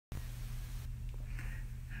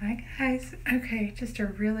Hi guys. Okay, just a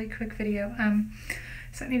really quick video.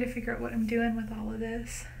 So I need to figure out what I'm doing with all of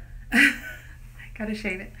this. I gotta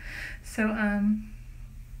shave it. So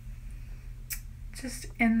just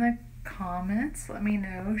in the comments, let me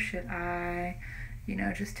know, should I,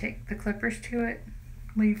 just take the clippers to it,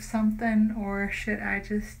 leave something, or should I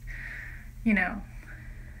just,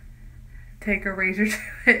 take a razor to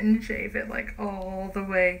it and shave it like all the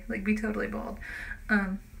way, like be totally bald.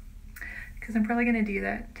 Because I'm probably gonna do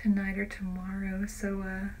that tonight or tomorrow. So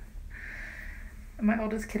my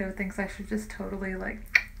oldest kiddo thinks I should just totally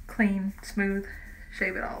like clean, smooth,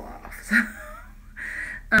 shave it all off. So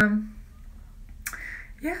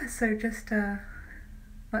yeah, so just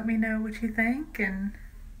let me know what you think and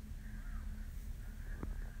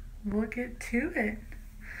we'll get to it.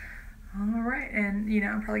 Alright, and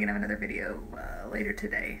I'm probably gonna have another video later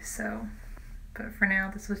today, so, but for now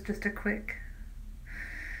this was just a quick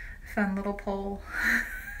fun little poll.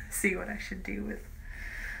 See what I should do with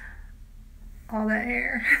all that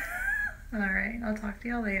hair. Alright, I'll talk to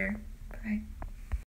y'all later. Bye.